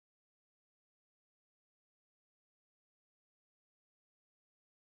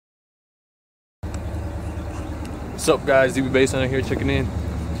What's up, guys? DB Baseline here checking in.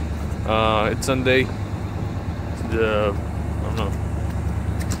 It's Sunday. It's the, I don't know,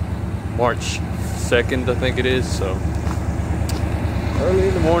 March 2nd, I think it is. So early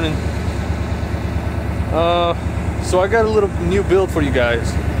in the morning. So I got a little new build for you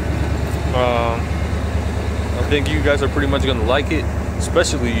guys. I think you guys are pretty much gonna like it,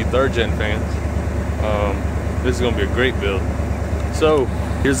 especially you third gen fans. This is gonna be a great build. So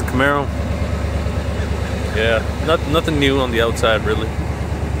here's the Camaro. Yeah, nothing new on the outside really.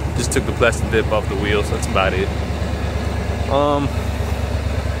 Just took the plastic dip off the wheels. That's about it.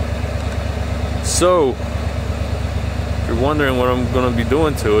 So if you're wondering what I'm gonna be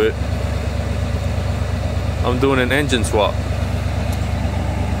doing to it, I'm doing an engine swap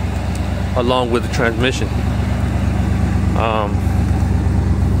along with the transmission.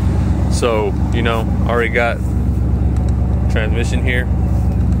 So you know, I already got transmission here,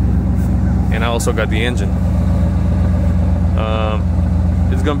 and I also got the engine.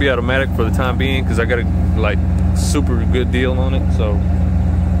 It's gonna be automatic for the time being because I got a super good deal on it. So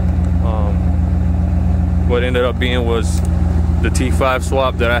what ended up being was the T5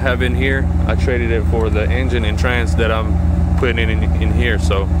 swap that I have in here. I traded it for the engine and trans that I'm putting in here.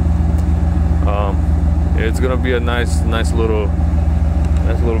 So it's gonna be a nice little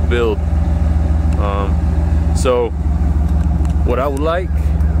build. So what I would like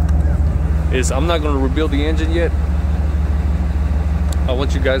is, I'm not gonna rebuild the engine yet. I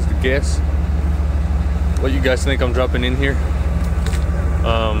want you guys to guess what you guys think I'm dropping in here.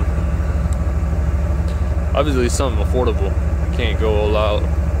 Obviously something affordable. I can't go all out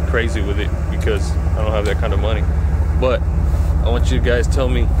crazy with it because I don't have that kind of money. But I want you guys to tell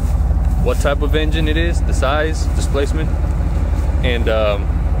me what type of engine it is, the size, displacement, and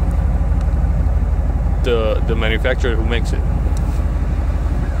the manufacturer who makes it.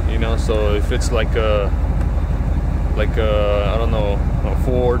 You know, so if it's like a I don't know, a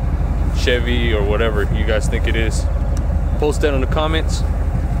Ford, Chevy, or whatever you guys think it is, post that in the comments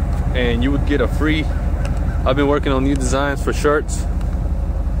and you would get a free. I've been working on new designs for shirts.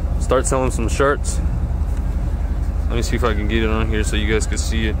 Start selling some shirts. Let me see if I can get it on here so you guys can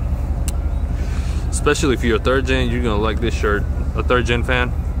see it. Especially if you're a third gen, you're gonna like this shirt. A third gen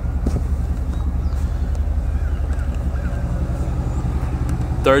fan.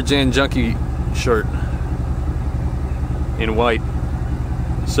 Third gen junkie shirt in white.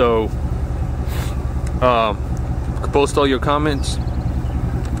 So post all your comments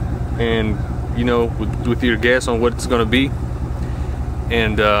and, you know, with your guess on what it's gonna be,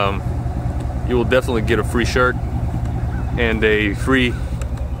 and you will definitely get a free shirt and a free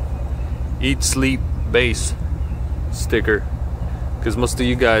Eat Sleep Base sticker, because most of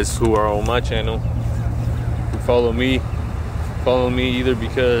you guys who are on my channel, who follow me either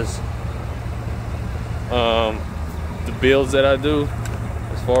because the builds that I do,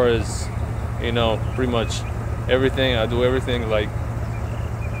 as far as, you know, pretty much everything I do, everything like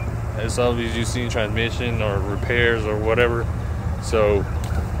as always you see, transmission or repairs or whatever. So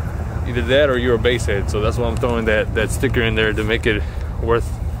either that or you're a base head. So that's why I'm throwing that sticker in there to make it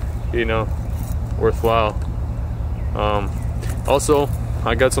worthwhile. Also,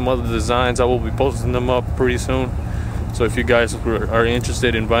 I got some other designs. I will be posting them up pretty soon. So if you guys are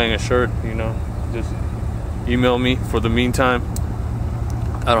interested in buying a shirt, you know, just email me. For the meantime,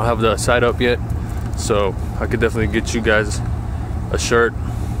 I don't have the site up yet, so I could definitely get you guys a shirt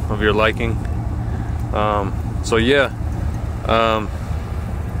of your liking. So yeah, I'm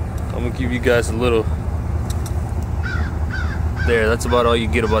gonna give you guys a little there. That's about all you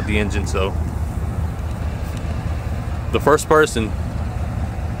get about the engine. So the first person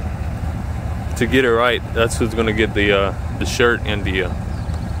to get it right, that's who's gonna get the shirt and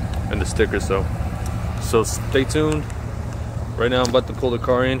the sticker. So stay tuned. Right now I'm about to pull the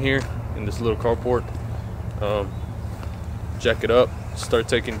car in here in this little carport, jack it up, start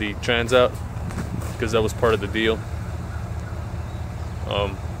taking the trans out because that was part of the deal.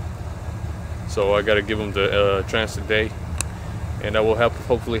 So I got to give them the trans today, and I will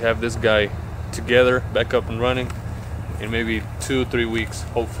hopefully have this guy together, back up and running in maybe 2-3 weeks,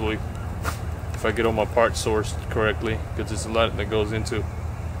 hopefully, if I get all my parts sourced correctly, because there's a lot that goes into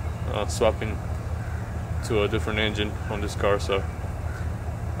swapping to a different engine on this car. So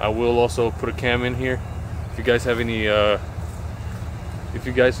I will also put a cam in here. If you guys have any if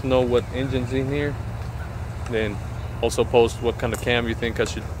you guys know what engine's in here, then also post what kind of cam you think I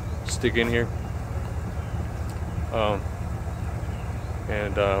should stick in here,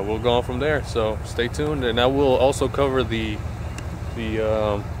 and we'll go on from there. So stay tuned, and I will also cover the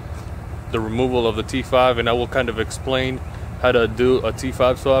removal of the T5, and I will kind of explain how to do a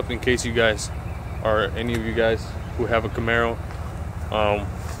T5 swap in case you guys, or any of you guys who have a Camaro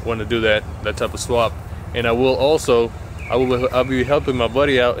want to do that type of swap. And I'll be helping my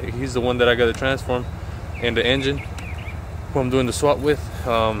buddy out. He's the one that I got to transform and the engine who I'm doing the swap with.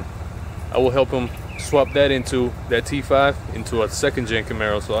 I will help him swap that into that T5 into a second gen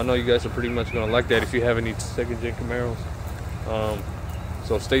Camaro. So I know you guys are pretty much gonna like that if you have any second gen Camaros.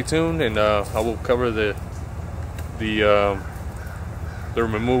 So stay tuned, and I will cover the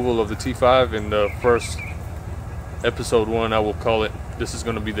removal of the T5 in the first episode 1. I will call it. This is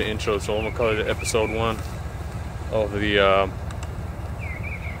going to be the intro, so I'm gonna call it episode 1 of the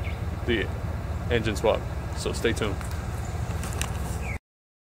engine swap. So stay tuned.